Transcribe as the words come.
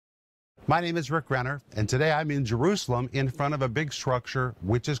My name is Rick Renner, and today I'm in Jerusalem in front of a big structure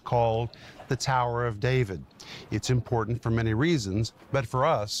which is called the Tower of David. It's important for many reasons, but for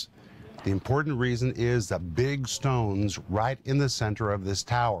us, the important reason is the big stones right in the center of this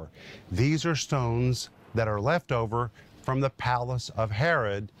tower. These are stones that are left over from the palace of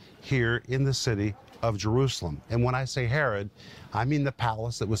Herod here in the city of Jerusalem. And when I say Herod, I mean the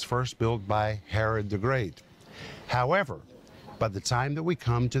palace that was first built by Herod the Great. However, by the time that we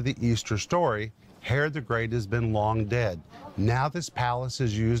come to the Easter story, Herod the Great has been long dead. Now this palace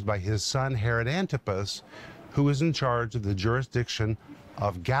is used by his son Herod Antipas, who is in charge of the jurisdiction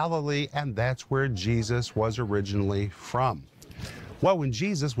of Galilee, and that's where Jesus was originally from. Well, when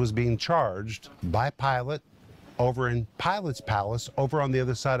Jesus was being charged by Pilate over in Pilate's palace, over on the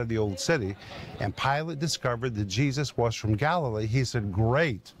other side of the old city, and Pilate discovered that Jesus was from Galilee, he said,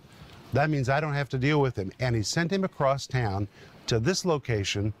 "Great, that means I don't have to deal with him." And he sent him across town to this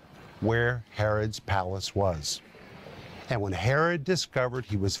location where Herod's palace was. And when Herod discovered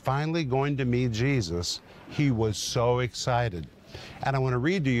he was finally going to meet Jesus, he was so excited. And I want to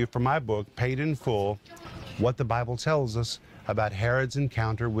read to you from my book, Paid in Full, what the Bible tells us about Herod's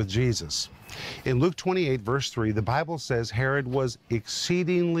encounter with Jesus. In Luke 28, verse 3, the Bible says Herod was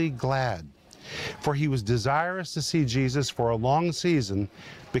exceedingly glad, for he was desirous to see Jesus for a long season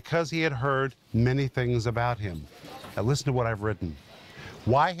because he had heard many things about him. Now listen to what I've written.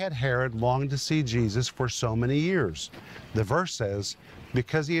 Why had Herod longed to see Jesus for so many years? The verse says,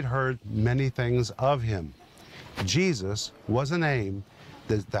 because he had heard many things of him. Jesus was a name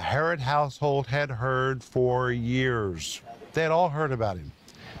that the Herod household had heard for years. They had all heard about him.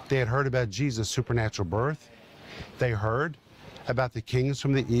 They had heard about Jesus' supernatural birth. They heard about the kings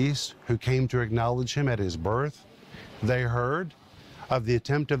from the east who came to acknowledge him at his birth. They heard of the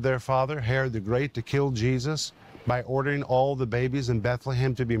attempt of their father, Herod the Great, to kill Jesus by ordering all the babies in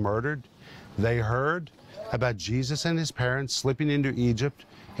Bethlehem to be murdered. They heard about Jesus and his parents slipping into Egypt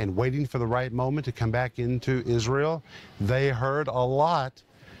and waiting for the right moment to come back into Israel. They heard a lot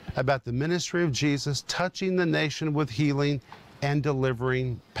about the ministry of Jesus touching the nation with healing and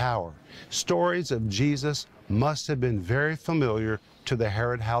delivering power. Stories of Jesus must have been very familiar to the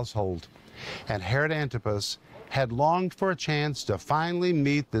Herod household. And Herod Antipas had longed for a chance to finally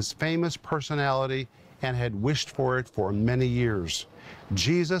meet this famous personality and had wished for it for many years.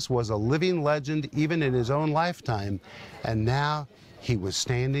 Jesus was a living legend even in his own lifetime, and now he was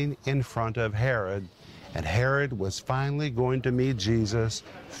standing in front of Herod, and Herod was finally going to meet Jesus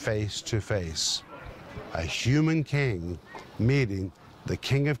face to face. A human king meeting the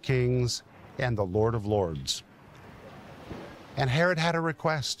King of Kings and the Lord of Lords. And Herod had a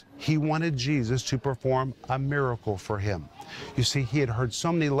request. He wanted Jesus to perform a miracle for him. You see, he had heard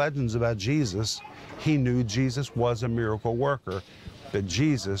so many legends about Jesus. He knew Jesus was a miracle worker, but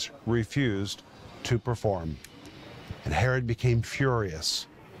Jesus refused to perform. And Herod became furious,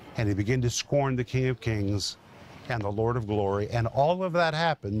 and he began to scorn the King of Kings and the Lord of Glory. And all of that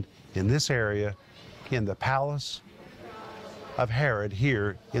happened in this area, in the palace of Herod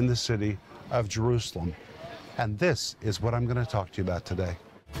here in the city of Jerusalem. And this is what I'm going to talk to you about today.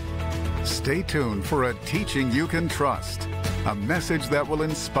 Stay tuned for a teaching you can trust, a message that will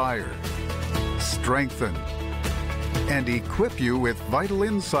inspire, strengthen, and equip you with vital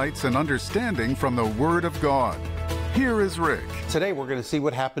insights and understanding from the Word of God. Here is Rick. Today we're going to see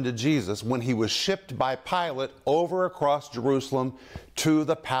what happened to Jesus when he was shipped by Pilate over across Jerusalem to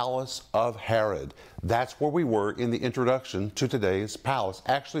the palace of Herod. That's where we were in the introduction to today's palace,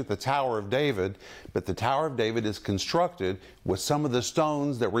 actually the Tower of David, but the Tower of David is constructed with some of the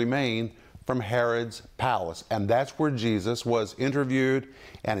stones that remain from Herod's palace, and that's where Jesus was interviewed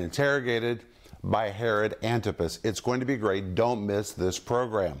and interrogated by Herod Antipas. It's going to be great. Don't miss this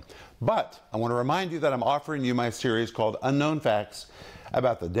program. But I want to remind you that I'm offering you my series called Unknown Facts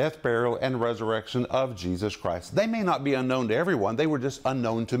about the death, burial, and resurrection of Jesus Christ. They may not be unknown to everyone. They were just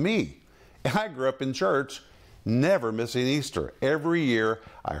unknown to me. And I grew up in church, never missing Easter. Every year,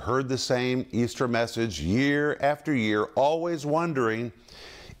 I heard the same Easter message year after year, always wondering,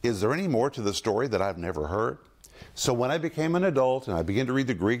 is there any more to the story that I've never heard? So when I became an adult and I began to read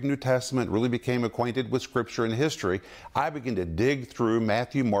the Greek New Testament, really became acquainted with Scripture and history, I began to dig through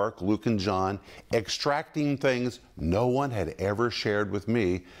Matthew, Mark, Luke, and John, extracting things no one had ever shared with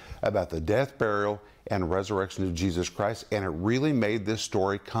me about the death, burial, and resurrection of Jesus Christ, and it really made this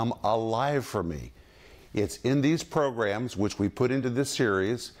story come alive for me. It's in these programs, which we put into this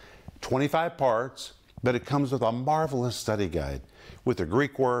series, 25 parts, but it comes with a marvelous study guide with the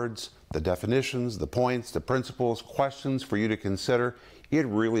Greek words, the definitions, the points, the principles, questions for you to consider. It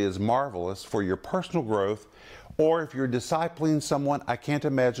really is marvelous for your personal growth Or if you're discipling someone, I can't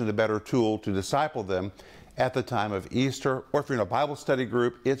imagine a better tool to disciple them at the time of Easter. Or if you're in a Bible study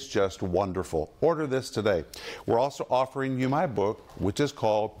group, it's just wonderful. Order this today. We're also offering you my book, which is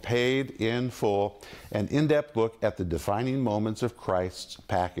called Paid in Full, an in-depth look at the defining moments of Christ's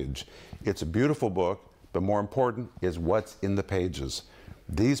package. It's a beautiful book, but more important is what's in the pages.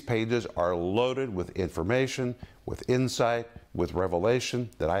 These pages are loaded with information, with insight, with revelation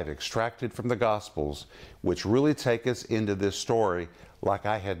that I've extracted from the Gospels, which really take us into this story like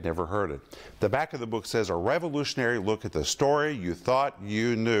I had never heard it. The back of the book says, a revolutionary look at the story you thought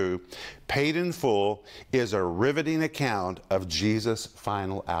you knew. Paid in Full is a riveting account of Jesus'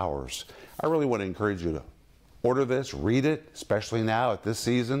 final hours. I really want to encourage you to order this, read it, especially now at this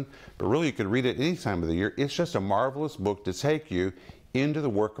season, but really you could read it any time of the year. It's just a marvelous book to take you into the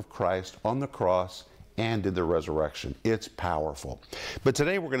work of Christ on the cross and in the resurrection. It's powerful. But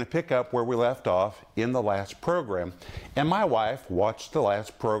today we're going to pick up where we left off in the last program. And my wife watched the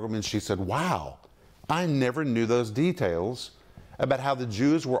last program and she said, wow, I never knew those details about how the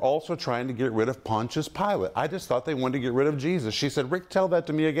Jews were also trying to get rid of Pontius Pilate. I just thought they wanted to get rid of Jesus. She said, Rick, tell that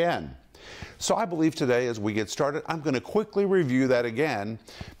to me again. So I believe today as we get started, I'm going to quickly review that again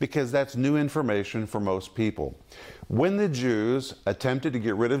because that's new information for most people. When the Jews attempted to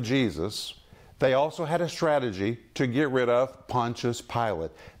get rid of Jesus, they also had a strategy to get rid of Pontius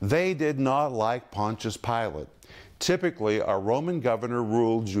Pilate. They did not like Pontius Pilate. Typically, a Roman governor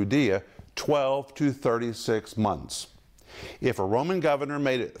ruled Judea 12 to 36 months. If a Roman governor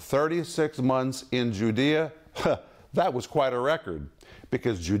made it 36 months in Judea, that was quite a record,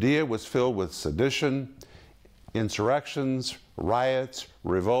 because Judea was filled with sedition, insurrections, riots,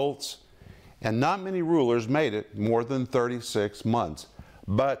 revolts, and not many rulers made it more than 36 months.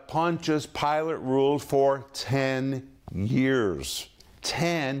 But Pontius Pilate ruled for 10 years.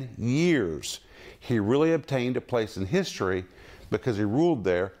 10 years. He really obtained a place in history because he ruled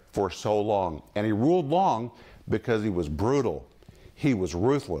there for so long. And he ruled long because he was brutal. He was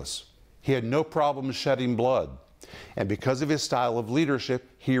ruthless. He had no problem shedding blood. And because of his style of leadership,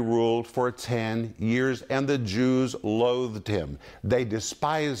 he ruled for 10 years, and the Jews loathed him. They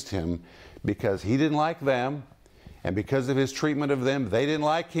despised him because he didn't like them, and because of his treatment of them, they didn't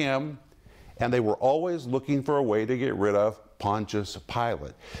like him, and they were always looking for a way to get rid of Pontius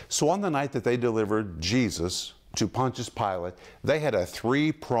Pilate. So on the night that they delivered Jesus to Pontius Pilate, they had a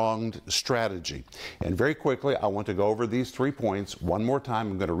three-pronged strategy. And very quickly, I want to go over these 3 points one more time.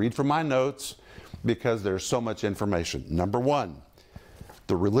 I'm going to read from my notes because there's so much information. Number one,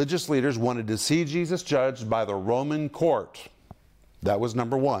 the religious leaders wanted to see Jesus judged by the Roman court. That was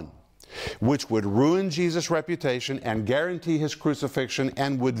number one, which would ruin Jesus' reputation and guarantee his crucifixion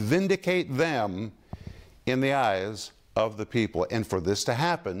and would vindicate them in the eyes of the people. And for this to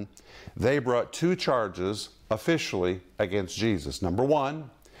happen, they brought 2 charges officially against Jesus. Number one,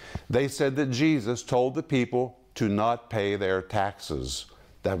 they said that Jesus told the people to not pay their taxes.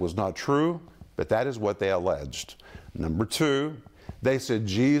 That was not true, but that is what they alleged. Number two, they said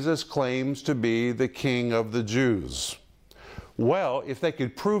Jesus claims to be the King of the Jews. Well, if they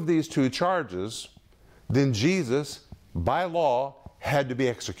could prove these 2 charges, then Jesus, by law, had to be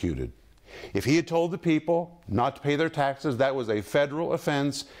executed. If he had told the people not to pay their taxes, that was a federal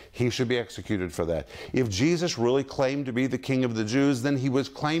offense. He should be executed for that. If Jesus really claimed to be the King of the Jews, then he was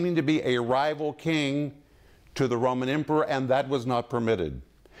claiming to be a rival king to the Roman emperor, and that was not permitted.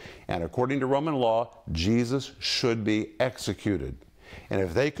 And according to Roman law, Jesus should be executed. And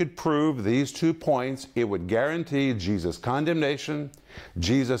if they could prove these 2 points, it would guarantee Jesus' condemnation,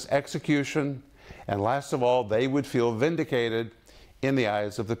 Jesus' execution, and last of all, they would feel vindicated in the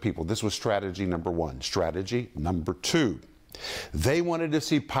eyes of the people. This was strategy number one. Strategy number two, they wanted to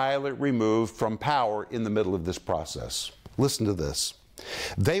see Pilate removed from power in the middle of this process. Listen to this.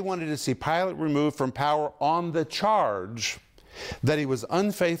 They wanted to see Pilate removed from power on the charge that he was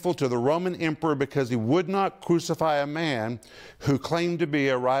unfaithful to the Roman emperor because he would not crucify a man who claimed to be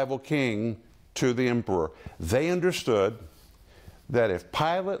a rival king to the emperor. They understood that if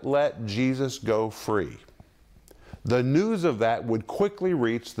Pilate let Jesus go free, the news of that would quickly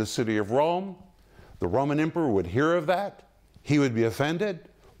reach the city of Rome. The Roman emperor would hear of that. He would be offended.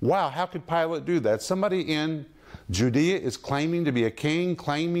 Wow, how could Pilate do that? Somebody in Judea is claiming to be a king,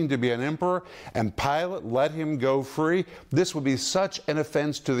 claiming to be an emperor, and Pilate let him go free. This would be such an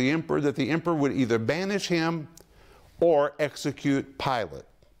offense to the emperor that the emperor would either banish him or execute Pilate.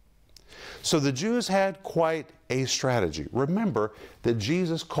 So the Jews had quite a strategy. Remember that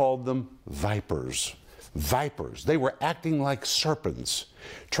Jesus called them vipers. Vipers. They were acting like serpents,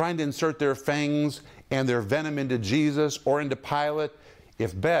 trying to insert their fangs and their venom into Jesus or into Pilate.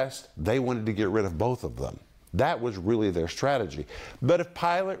 If best, they wanted to get rid of both of them. That was really their strategy. But if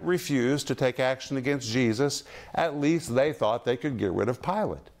Pilate refused to take action against Jesus, at least they thought they could get rid of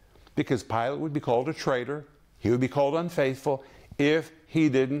Pilate, because Pilate would be called a traitor, he would be called unfaithful if he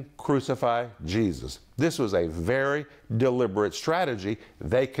didn't crucify Jesus. This was a very deliberate strategy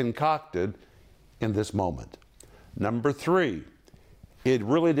they concocted in this moment. Number three, it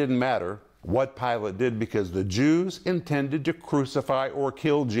really didn't matter what Pilate did, because the Jews intended to crucify or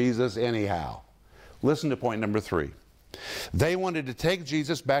kill Jesus anyhow. Listen to point number three. They wanted to take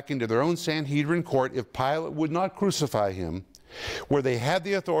Jesus back into their own Sanhedrin court if Pilate would not crucify him, where they had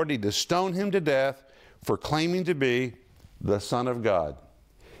the authority to stone him to death for claiming to be the Son of God.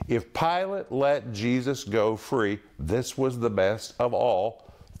 If Pilate let Jesus go free, this was the best of all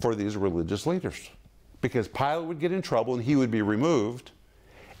for these religious leaders, because Pilate would get in trouble and he would be removed,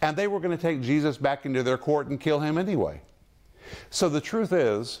 and they were going to take Jesus back into their court and kill him anyway. So the truth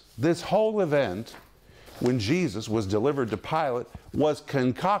is, this whole event, when Jesus was delivered to Pilate, was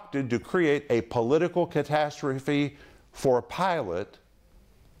concocted to create a political catastrophe for Pilate,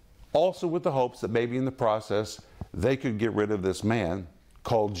 also with the hopes that maybe in the process they could get rid of this man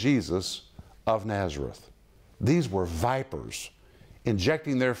called Jesus of Nazareth. These were vipers,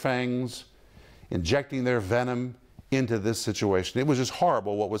 injecting their fangs, injecting their venom into this situation. It was just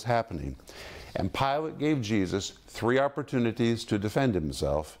horrible what was happening. And Pilate gave Jesus 3 opportunities to defend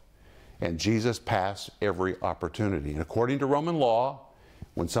himself, and Jesus passed every opportunity. And according to Roman law,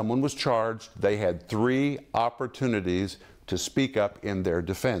 when someone was charged, they had 3 opportunities to speak up in their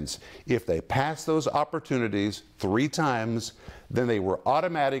defense. If they passed those opportunities 3 times, then they were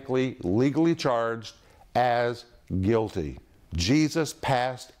automatically legally charged as guilty. Jesus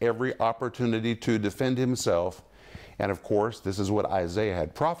passed every opportunity to defend himself. And of course, this is what Isaiah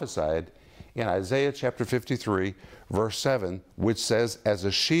had prophesied in Isaiah chapter 53, verse 7, which says, "As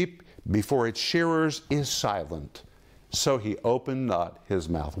a sheep before its shearers is silent, so he opened not his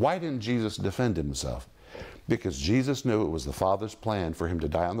mouth." Why didn't Jesus defend himself? Because Jesus knew it was the Father's plan for him to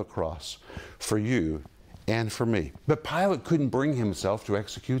die on the cross for you and for me. But Pilate couldn't bring himself to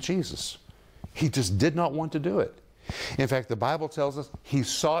execute Jesus. He just did not want to do it. In fact, the Bible tells us he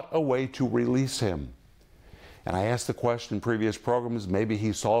sought a way to release him. And I asked the question in previous programs, maybe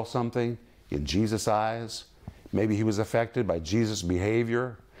he saw something in Jesus' eyes. Maybe he was affected by Jesus'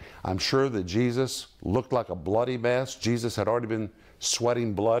 behavior. I'm sure that Jesus looked like a bloody mess. Jesus had already been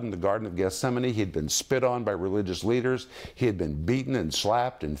sweating blood in the Garden of Gethsemane. He had been spit on by religious leaders. He had been beaten and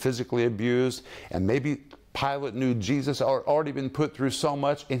slapped and physically abused. And maybe Pilate knew Jesus had already been put through so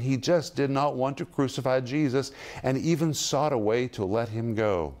much, and he just did not want to crucify Jesus, and even sought a way to let him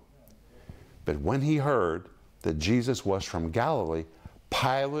go. But when he heard that Jesus was from Galilee,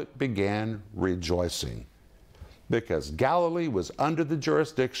 Pilate began rejoicing, because Galilee was under the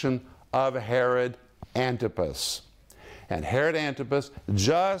jurisdiction of Herod Antipas. And Herod Antipas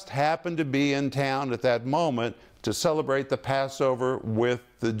just happened to be in town at that moment to celebrate the Passover with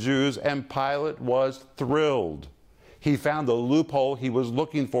the Jews, and Pilate was thrilled. He found the loophole he was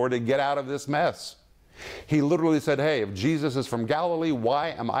looking for to get out of this mess. He literally said, hey, if Jesus is from Galilee, why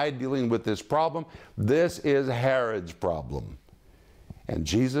am I dealing with this problem? This is Herod's problem. And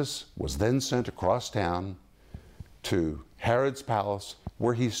Jesus was then sent across town to Herod's palace,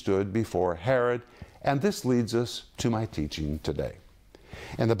 where he stood before Herod. And this leads us to my teaching today.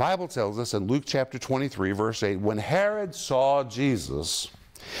 And the Bible tells us in Luke chapter 23, verse 8, when Herod saw Jesus,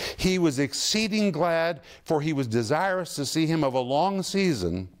 he was exceeding glad, for he was desirous to see him of a long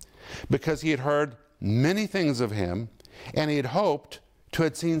season, because he had heard many things of him, and he had hoped to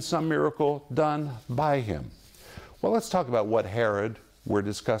have seen some miracle done by him. Well, let's talk about what Herod we're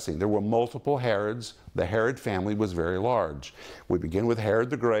discussing. There were multiple Herods. The Herod family was very large. We begin with Herod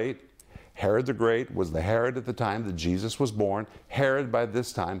the Great. Herod the Great was the Herod at the time that Jesus was born. Herod by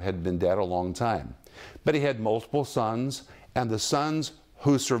this time had been dead a long time. But he had multiple sons, and the sons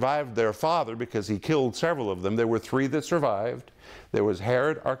who survived their father, because he killed several of them, there were 3 that survived. There was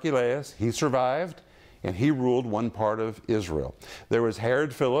Herod Archelaus, he survived, and he ruled one part of Israel. There was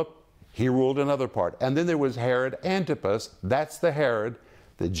Herod Philip, he ruled another part. And then there was Herod Antipas, that's the Herod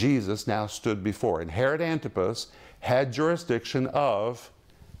that Jesus now stood before. And Herod Antipas had jurisdiction of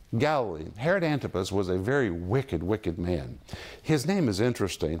Galilee. Herod Antipas was a very wicked, wicked man. His name is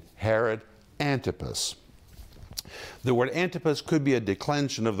interesting, Herod Antipas. The word Antipas could be a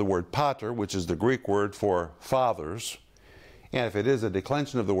declension of the word pater, which is the Greek word for fathers. And if it is a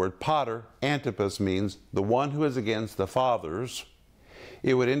declension of the word pater, Antipas means the one who is against the fathers.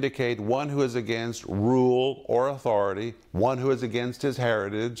 It would indicate one who is against rule or authority, one who is against his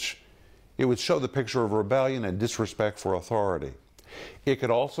heritage. It would show the picture of rebellion and disrespect for authority. It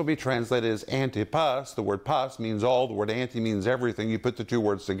could also be translated as antipas. The word pas means all. The word anti means everything. You put the two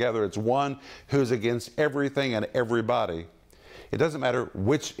words together, it's one who's against everything and everybody. It doesn't matter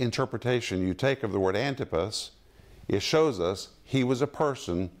which interpretation you take of the word antipas, it shows us he was a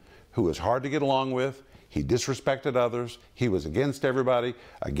person who was hard to get along with. He disrespected others. He was against everybody,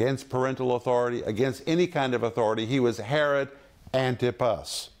 against parental authority, against any kind of authority. He was Herod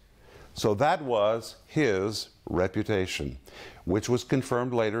Antipas. So that was his reputation, which was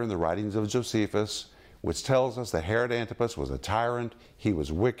confirmed later in the writings of Josephus, which tells us that Herod Antipas was a tyrant. He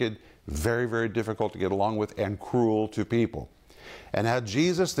was wicked, very, very difficult to get along with, and cruel to people. And now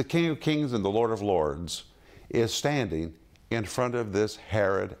Jesus, the King of Kings and the Lord of Lords, is standing in front of this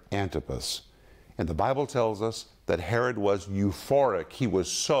Herod Antipas. And the Bible tells us that Herod was euphoric. He was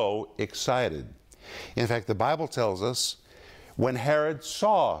so excited. In fact, the Bible tells us when Herod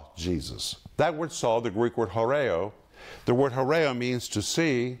saw Jesus, that word saw, the Greek word horeo, the word horeo means to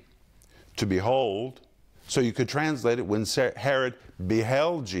see, to behold. So you could translate it when Herod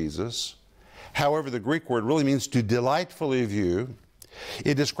beheld Jesus. However, the Greek word really means to delightfully view.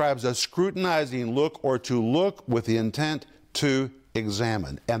 It describes a scrutinizing look or to look with the intent to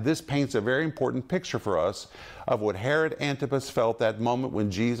examine. And this paints a very important picture for us of what Herod Antipas felt that moment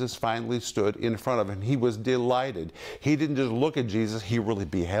when Jesus finally stood in front of him. He was delighted. He didn't just look at Jesus, he really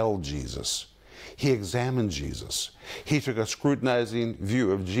beheld Jesus. He examined Jesus. He took a scrutinizing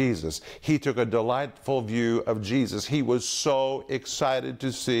view of Jesus. He took a delightful view of Jesus. He was so excited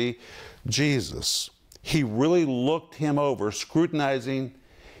to see Jesus. He really looked him over, scrutinizing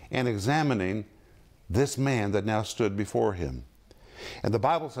and examining this man that now stood before him. And the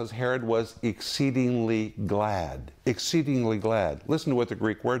Bible says Herod was exceedingly glad. Exceedingly glad. Listen to what the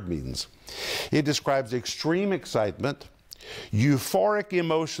Greek word means. It describes extreme excitement, euphoric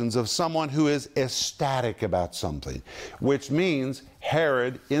emotions of someone who is ecstatic about something, which means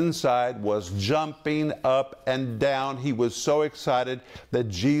Herod inside was jumping up and down. He was so excited that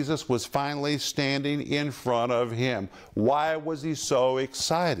Jesus was finally standing in front of him. Why was he so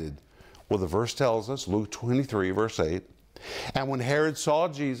excited? Well, the verse tells us, Luke 23, verse 8, and when Herod saw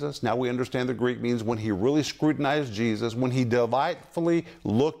Jesus, now we understand the Greek means when he really scrutinized Jesus, when he delightfully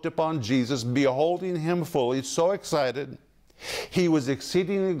looked upon Jesus, beholding him fully, so excited, he was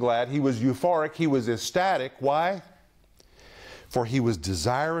exceedingly glad, he was euphoric, he was ecstatic. Why? For he was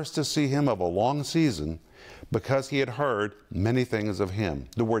desirous to see him of a long season, because he had heard many things of him.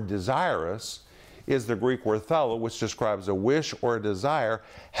 The word desirous is the Greek word thalo, which describes a wish or a desire.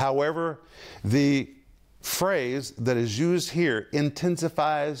 However, the phrase that is used here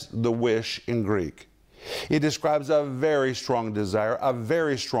intensifies the wish in Greek. It describes a very strong desire, a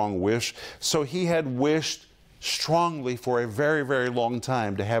very strong wish. So he had wished strongly for a very, very long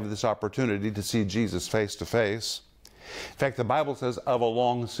time to have this opportunity to see Jesus face to face. In fact, the Bible says of a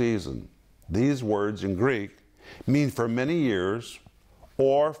long season. These words in Greek mean for many years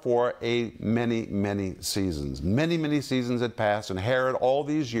or for many, many seasons. Many, many seasons had passed, and Herod, all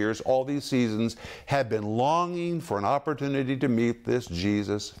these years, all these seasons, had been longing for an opportunity to meet this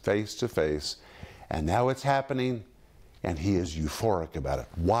Jesus face to face. And now it's happening, and he is euphoric about it.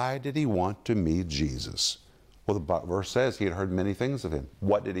 Why did he want to meet Jesus? Well, the verse says he had heard many things of him.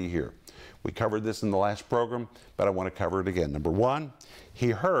 What did he hear? We covered this in the last program, but I want to cover it again. Number one,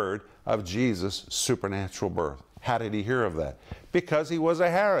 he heard of Jesus' supernatural birth. How did he hear of that? Because he was a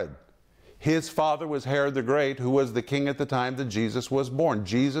Herod. His father was Herod the Great, who was the king at the time that Jesus was born.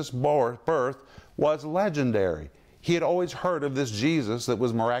 Jesus' birth was legendary. He had always heard of this Jesus that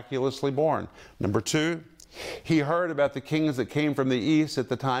was miraculously born. Number two, he heard about the kings that came from the east at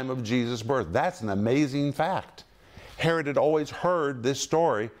the time of Jesus' birth. That's an amazing fact. Herod had always heard this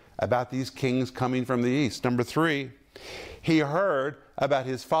story about these kings coming from the east. Number three, he heard about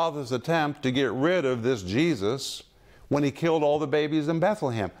his father's attempt to get rid of this Jesus when he killed all the babies in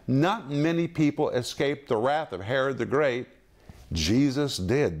Bethlehem. Not many people escaped the wrath of Herod the Great. Jesus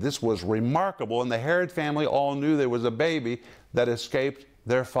did. This was remarkable, and the Herod family all knew there was a baby that escaped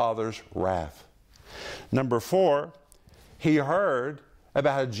their father's wrath. Number four, he heard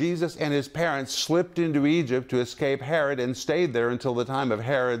about how Jesus and his parents slipped into Egypt to escape Herod and stayed there until the time of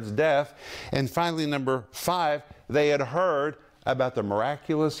Herod's death. And finally, number five, they had heard about the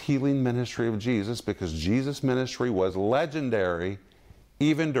miraculous healing ministry of Jesus, because Jesus' ministry was legendary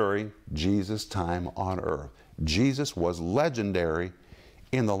even during Jesus' time on earth. Jesus was legendary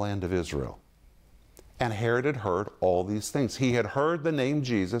in the land of Israel. And Herod had heard all these things. He had heard the name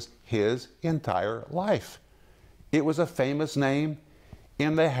Jesus his entire life. It was a famous name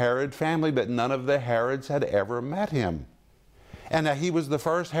in the Herod family, but none of the Herods had ever met him. And now he was the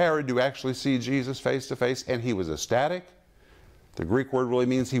first Herod to actually see Jesus face to face, and he was ecstatic. The Greek word really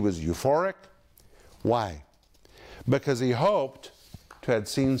means he was euphoric. Why? Because he hoped to have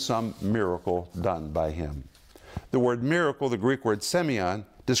seen some miracle done by him. The word miracle, the Greek word semeion,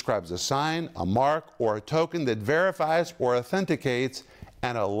 describes a sign, a mark, or a token that verifies or authenticates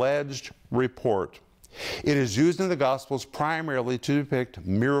an alleged report. It is used in the Gospels primarily to depict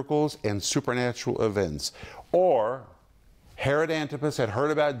miracles and supernatural events. Or Herod Antipas had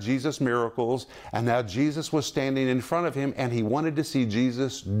heard about Jesus' miracles, and now Jesus was standing in front of him, and he wanted to see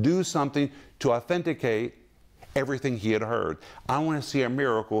Jesus do something to authenticate everything he had heard. I want to see a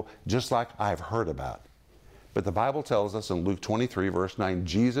miracle just like I've heard about. But the Bible tells us in Luke 23, verse 9,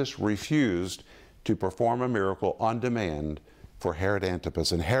 Jesus refused to perform a miracle on demand for Herod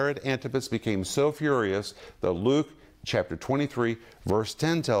Antipas. And Herod Antipas became so furious that Luke chapter 23, verse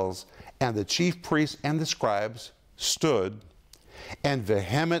 10 tells, and the chief priests and the scribes stood and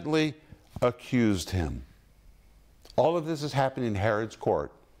vehemently accused him. All of this is happening in Herod's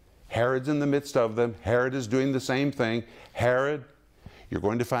court. Herod's in the midst of them. Herod is doing the same thing. Herod, you're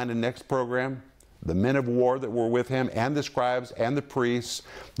going to find in the next program, the men of war that were with him and the scribes and the priests,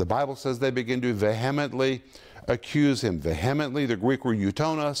 the Bible says they begin to vehemently accuse him. Vehemently, the Greek word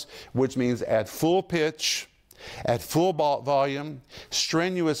eutonos, which means at full pitch, at full volume,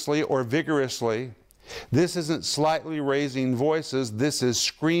 strenuously or vigorously. This isn't slightly raising voices. This is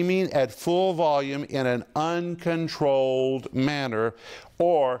screaming at full volume in an uncontrolled manner.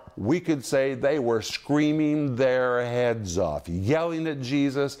 Or we could say they were screaming their heads off, yelling at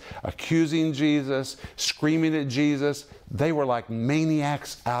Jesus, accusing Jesus, screaming at Jesus. They were like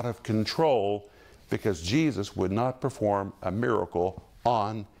maniacs out of control because Jesus would not perform a miracle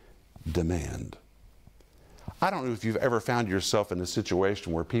on demand. I don't know if you've ever found yourself in a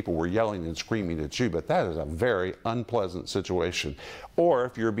situation where people were yelling and screaming at you, but that is a very unpleasant situation. Or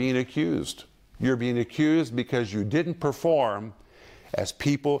if you're being accused. You're being accused because you didn't perform as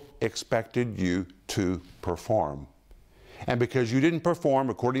people expected you to perform. And because you didn't perform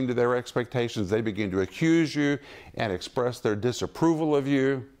according to their expectations, they begin to accuse you and express their disapproval of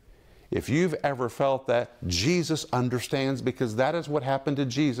you. If you've ever felt that, Jesus understands, because that is what happened to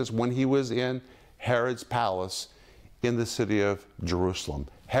Jesus when he was in Herod's palace in the city of Jerusalem.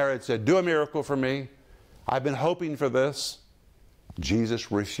 Herod said, do a miracle for me. I've been hoping for this.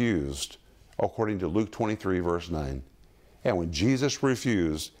 Jesus refused, according to Luke 23, verse 9. And when Jesus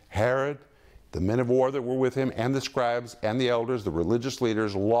refused, Herod, the men of war that were with him, and the scribes and the elders, the religious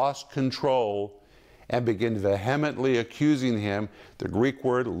leaders, lost control and began vehemently accusing him, the Greek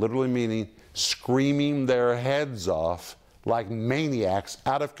word literally meaning screaming their heads off like maniacs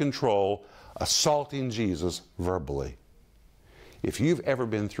out of control, assaulting Jesus verbally. If you've ever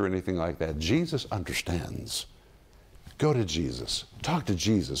been through anything like that, Jesus understands. Go to Jesus. Talk to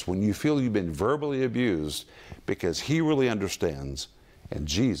Jesus when you feel you've been verbally abused, because he really understands, and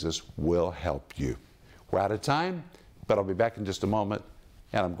Jesus will help you. We're out of time, but I'll be back in just a moment,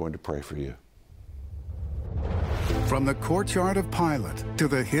 and I'm going to pray for you. From the courtyard of Pilate to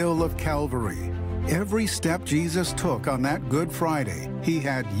the hill of Calvary, every step Jesus took on that Good Friday, he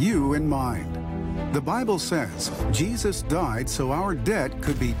had you in mind. The Bible says Jesus died so our debt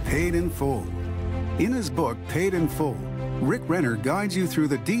could be paid in full. In his book, Paid in Full, Rick Renner guides you through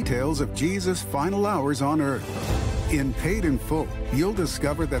the details of Jesus' final hours on earth. In Paid in Full, you'll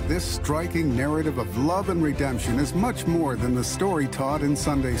discover that this striking narrative of love and redemption is much more than the story taught in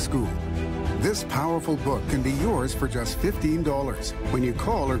Sunday school. This powerful book can be yours for just $15 when you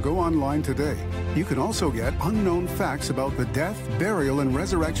call or go online today. You can also get unknown facts about the death, burial, and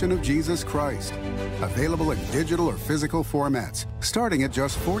resurrection of Jesus Christ. Available in digital or physical formats, starting at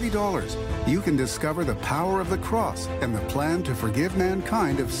just $40. You can discover the power of the cross and the plan to forgive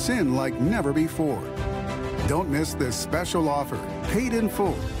mankind of sin like never before. Don't miss this special offer, Paid in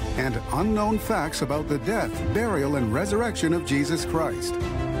Full, and unknown facts about the death, burial, and resurrection of Jesus Christ.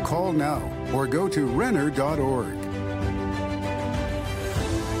 Call now or go to Renner.org.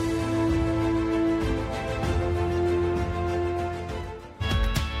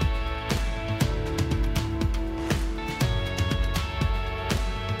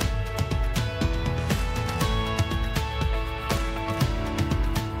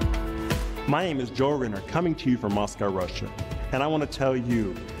 My name is Joe Renner, coming to you from Moscow, Russia, and I want to tell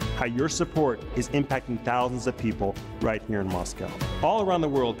you how your support is impacting thousands of people right here in Moscow. All around the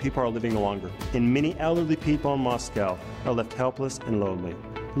world, people are living longer, and many elderly people in Moscow are left helpless and lonely.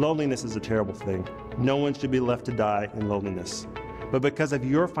 Loneliness is a terrible thing. No one should be left to die in loneliness. But because of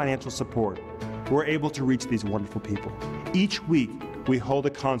your financial support, we're able to reach these wonderful people. Each week, we hold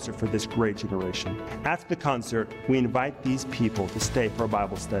a concert for this great generation. After the concert, we invite these people to stay for a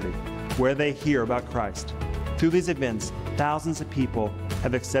Bible study, where they hear about Christ. Through these events, thousands of people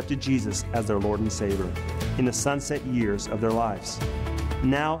have accepted Jesus as their Lord and Savior in the sunset years of their lives.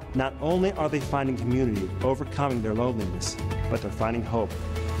 Now, not only are they finding community, overcoming their loneliness, but they're finding hope.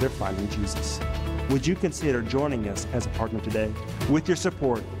 They're finding Jesus. Would you consider joining us as a partner today? With your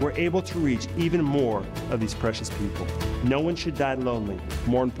support, we're able to reach even more of these precious people. No one should die lonely.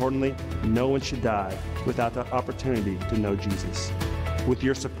 More importantly, no one should die without the opportunity to know Jesus. With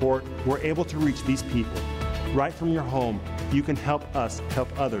your support, we're able to reach these people. Right from your home, you can help us help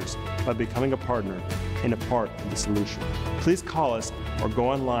others by becoming a partner and a part of the solution. Please call us or go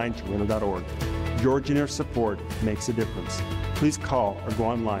online to Renner.org. Your generous support makes a difference. Please call or go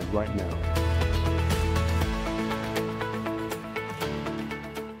online right now.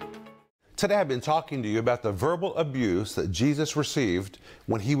 Today I've been talking to you about the verbal abuse that Jesus received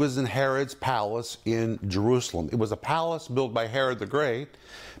when he was in Herod's palace in Jerusalem. It was a palace built by Herod the Great,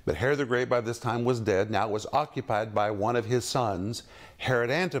 but Herod the Great by this time was dead. Now it was occupied by one of his sons,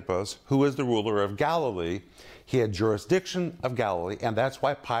 Herod Antipas, who was the ruler of Galilee. He had jurisdiction of Galilee, and that's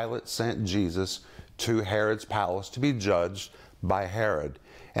why Pilate sent Jesus to Herod's palace to be judged by Herod.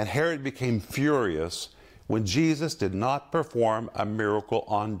 And Herod became furious when Jesus did not perform a miracle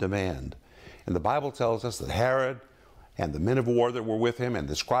on demand. And the Bible tells us that Herod and the men of war that were with him and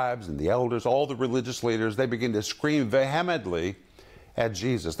the scribes and the elders, all the religious leaders, they began to scream vehemently at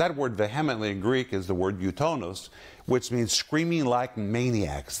Jesus. That word vehemently in Greek is the word eutonos, which means screaming like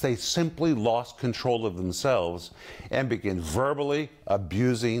maniacs. They simply lost control of themselves and began verbally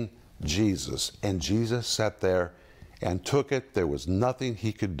abusing Jesus. And Jesus sat there and took it. There was nothing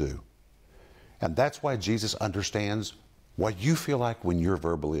he could do. And that's why Jesus understands what you feel like when you're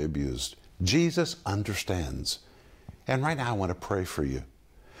verbally abused. Jesus understands. And right now I want to pray for you.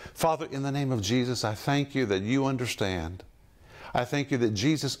 Father, in the name of Jesus, I thank you that you understand. I thank you that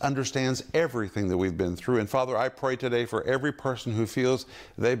Jesus understands everything that we've been through. And Father, I pray today for every person who feels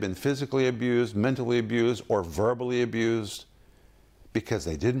they've been physically abused, mentally abused, or verbally abused because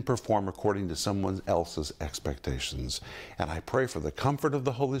they didn't perform according to someone else's expectations. And I pray for the comfort of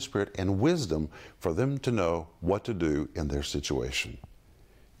the Holy Spirit and wisdom for them to know what to do in their situation.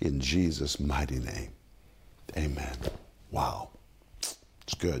 In Jesus' mighty name, amen. Wow,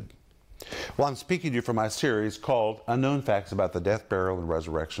 it's good. Well, I'm speaking to you from my series called Unknown Facts About the Death, Burial, and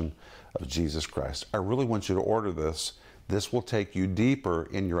Resurrection of Jesus Christ. I really want you to order this. This will take you deeper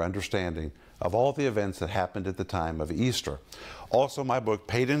in your understanding of all the events that happened at the time of Easter. Also, my book,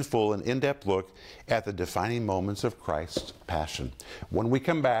 Paid in Full, an in-depth look at the defining moments of Christ's Passion. When we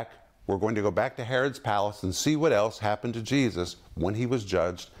come back, we're going to go back to Herod's palace and see what else happened to Jesus when he was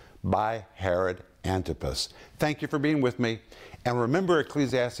judged by Herod Antipas. Thank you for being with me. And remember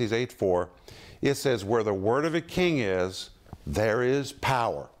Ecclesiastes 8:4, it says, where the word of a king is, there is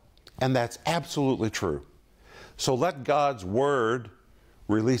power. And that's absolutely true. So let God's word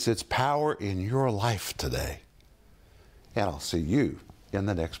release its power in your life today. And I'll see you in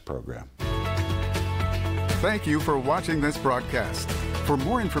the next program. Thank you for watching this broadcast. For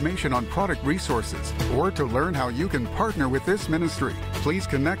more information on product resources or to learn how you can partner with this ministry, please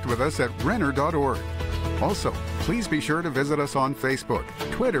connect with us at Renner.org. Also, please be sure to visit us on Facebook,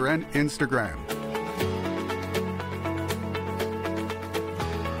 Twitter, and Instagram.